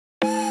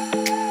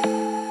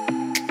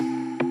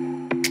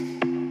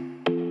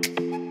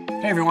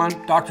Hey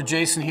everyone, Dr.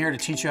 Jason here to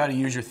teach you how to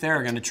use your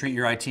Theragun to treat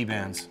your IT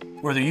bands.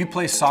 Whether you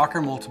play soccer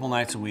multiple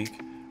nights a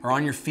week or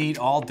on your feet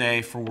all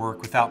day for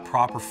work without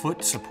proper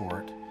foot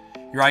support,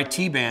 your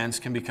IT bands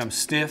can become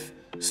stiff,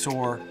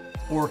 sore,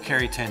 or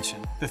carry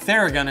tension. The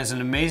Theragun is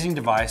an amazing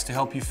device to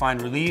help you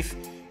find relief,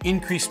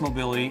 increase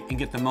mobility, and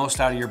get the most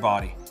out of your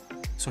body.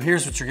 So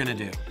here's what you're going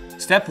to do.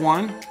 Step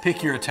 1,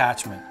 pick your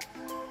attachment.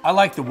 I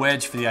like the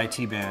wedge for the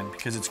IT band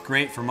because it's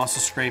great for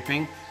muscle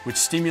scraping, which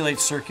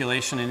stimulates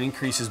circulation and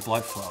increases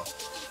blood flow.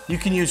 You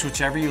can use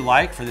whichever you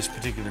like for this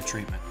particular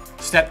treatment.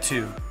 Step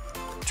 2,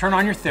 turn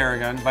on your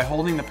Theragun by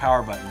holding the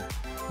power button,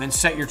 then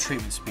set your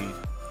treatment speed.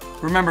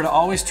 Remember to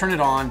always turn it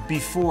on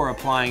before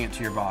applying it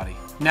to your body.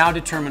 Now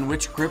determine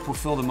which grip will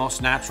feel the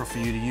most natural for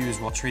you to use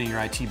while treating your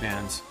IT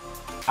bands.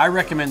 I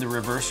recommend the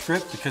reverse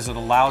grip because it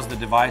allows the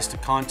device to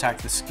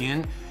contact the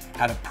skin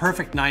at a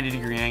perfect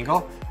 90-degree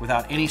angle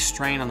without any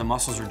strain on the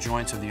muscles or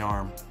joints of the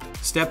arm.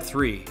 Step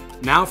 3,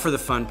 now for the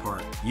fun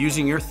part,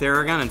 using your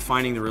Theragun and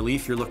finding the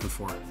relief you're looking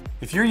for.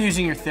 If you're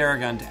using your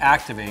Theragun to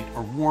activate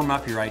or warm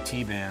up your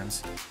IT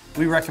bands,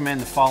 we recommend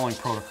the following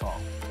protocol.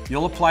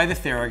 You'll apply the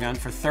Theragun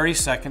for 30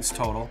 seconds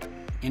total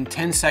in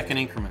 10-second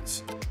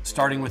increments,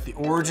 starting with the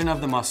origin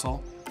of the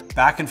muscle,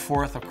 back and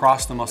forth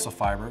across the muscle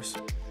fibers,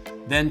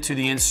 then to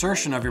the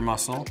insertion of your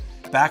muscle,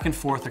 back and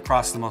forth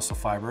across the muscle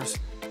fibers,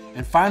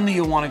 and finally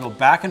you'll want to go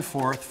back and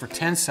forth for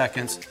 10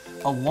 seconds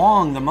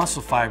along the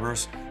muscle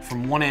fibers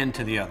from one end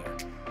to the other.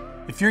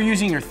 If you're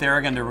using your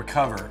Theragun to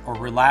recover or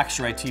relax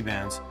your IT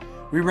bands,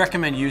 we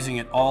recommend using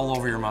it all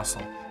over your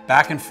muscle,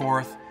 back and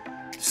forth,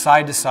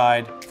 side to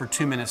side for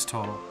 2 minutes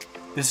total.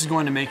 This is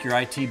going to make your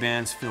IT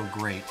bands feel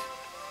great.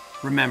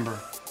 Remember,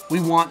 we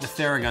want the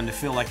Theragun to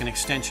feel like an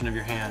extension of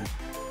your hand,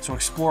 so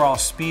explore all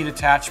speed,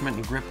 attachment,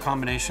 and grip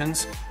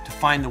combinations to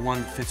find the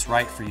one that fits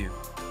right for you.